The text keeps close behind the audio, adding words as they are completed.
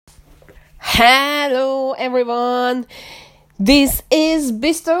Hello everyone, this is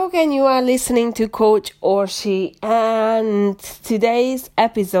Bistok and you are listening to Coach Orshi, and today's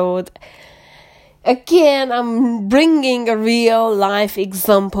episode, again I'm bringing a real life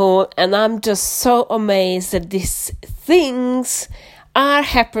example, and I'm just so amazed that these things are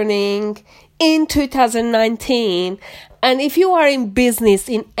happening in 2019. And if you are in business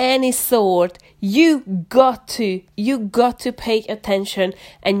in any sort, you got to pay attention,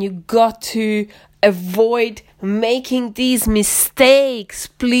 and you got to avoid making these mistakes.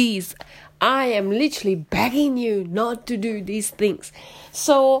 Please, I am literally begging you not to do these things.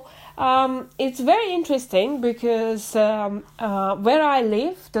 So it's very interesting because where I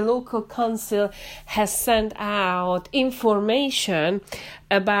live, the local council has sent out information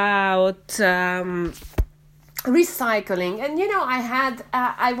about recycling. And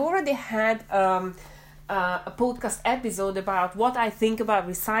I've already had a podcast episode about what I think about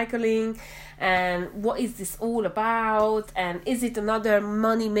recycling and what is this all about, and is it another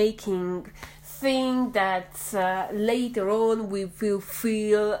money making thing that later on we will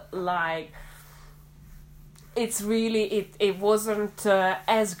feel like it's really it wasn't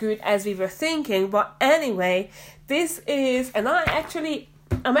as good as we were thinking. But anyway, this is, and I'm actually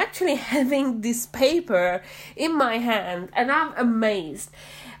having this paper in my hand, and I'm amazed.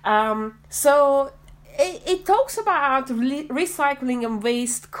 So it talks about recycling and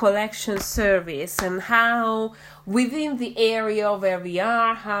waste collection service, and how within the area where we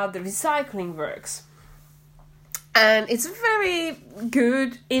are, how the recycling works. And it's very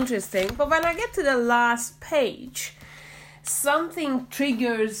good, interesting. But when I get to the last page, something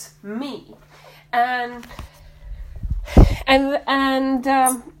triggers me. And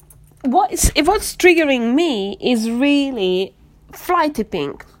what's triggering me is really fly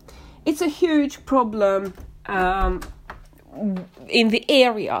tipping. It's a huge problem in the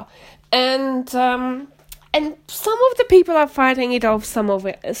area, and some of the people are fighting it off. Some of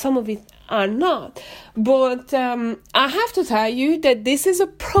it are not. But I have to tell you that this is a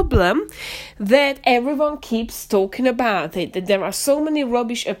problem that everyone keeps talking about. That there are so many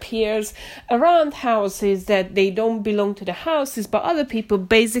rubbish appears around houses that they don't belong to the houses, but other people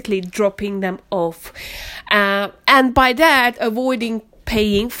basically dropping them off, and by that avoiding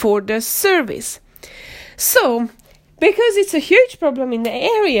paying for the service. So because it's a huge problem in the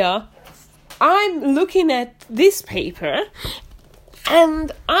area, I'm looking at this paper,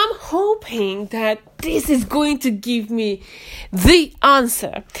 and I'm hoping that this is going to give me the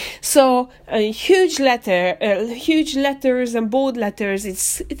answer. So huge letters and bold letters,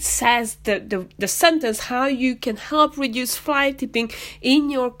 it says the sentence how you can help reduce fly tipping in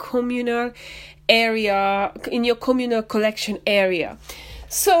your communal area, in your communal collection area.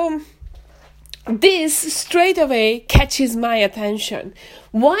 So this straight away catches my attention.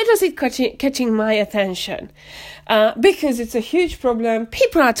 Why does it catching my attention? Because it's a huge problem.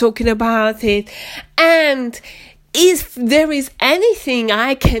 People are talking about it, and if there is anything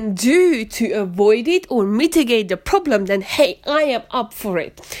I can do to avoid it or mitigate the problem, then hey, I am up for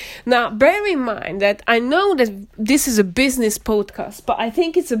it. Now, bear in mind that I know that this is a business podcast, but I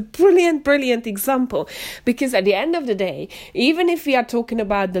think it's a brilliant example, because at the end of the day, even if we are talking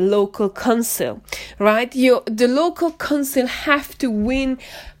about the local council, right? The local council have to win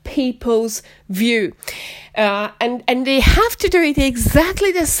people's view, and they have to do it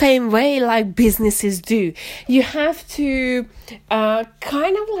exactly the same way like businesses do. You have to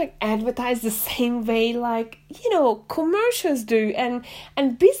kind of like advertise the same way like commercials do and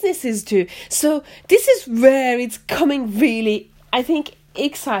businesses do. So this is where it's coming really, I think,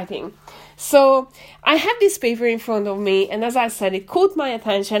 exciting. So I have this paper in front of me, and as I said, it caught my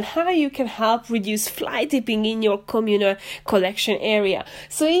attention how you can help reduce fly tipping in your communal collection area.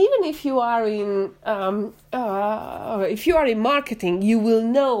 So even if you are in marketing, you will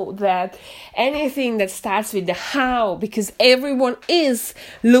know that anything that starts with the how, because everyone is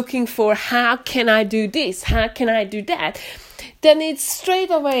looking for how can I do this, how can I do that, then it's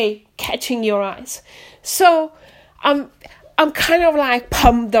straight away catching your eyes. So I'm kind of like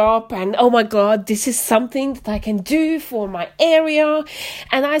pumped up, and oh my God, this is something that I can do for my area.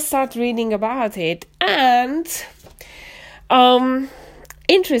 And I start reading about it, and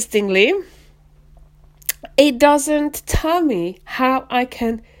interestingly, it doesn't tell me how I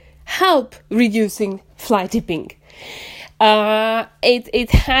can help reducing fly tipping.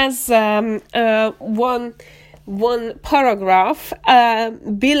 It has one one paragraph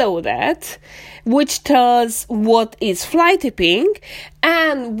below that, which tells what is fly tipping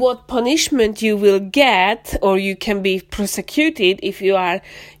and what punishment you will get, or you can be prosecuted if you are,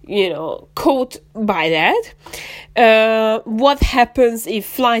 caught by that. What happens if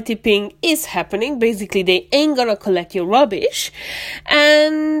fly tipping is happening? Basically, they ain't gonna collect your rubbish,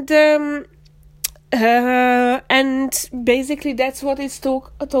 and basically that's what it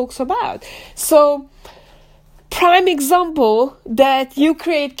talks about. So, prime example that you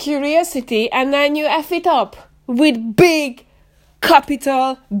create curiosity and then you F it up with big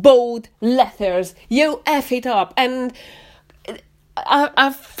capital bold letters. You F it up, and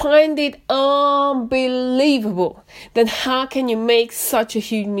I find it unbelievable that how can you make such a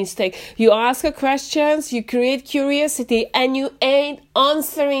huge mistake? You ask a questions, you create curiosity, and you ain't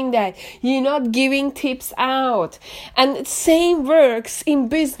answering that. You're not giving tips out. And same works in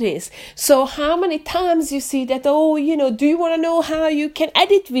business. So how many times you see that, do you want to know how you can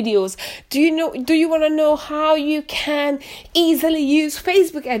edit videos? Do you want to know how you can easily use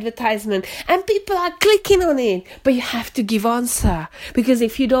Facebook advertisement? And people are clicking on it, but you have to give answer. Because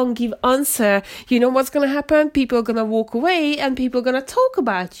if you don't give answer, you know what's going to happen? People are going to walk away and people are going to talk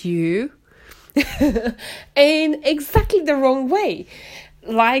about you in exactly the wrong way.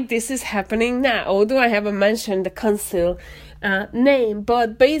 Like this is happening now. Although I haven't mentioned the council name,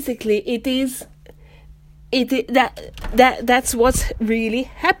 but basically that's what's really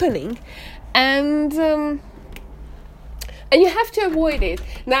happening. And you have to avoid it.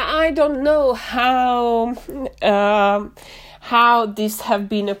 Now, I don't know how this have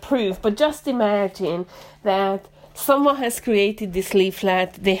been approved, but just imagine that someone has created this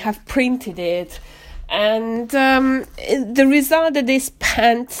leaflet, they have printed it, and the result that they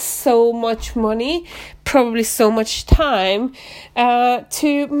spent so much money, probably so much time,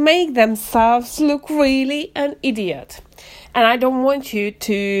 to make themselves look really an idiot. And I don't want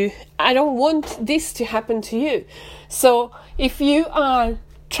this to happen to you. So if you are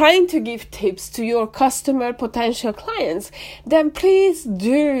trying to give tips to your potential clients, then please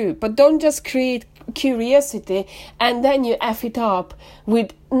do. But don't just create curiosity and then you F it up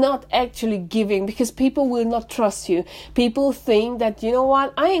with not actually giving, because people will not trust you. People think that, you know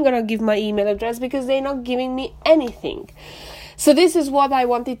what, I ain't gonna give my email address because they're not giving me anything. So this is what I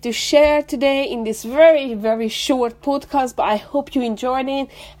wanted to share today in this very, very short podcast, but I hope you enjoyed it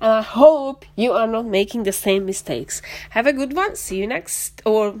and I hope you are not making the same mistakes. Have a good one. See you next,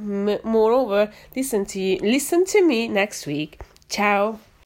 or moreover, listen to me next week. Ciao.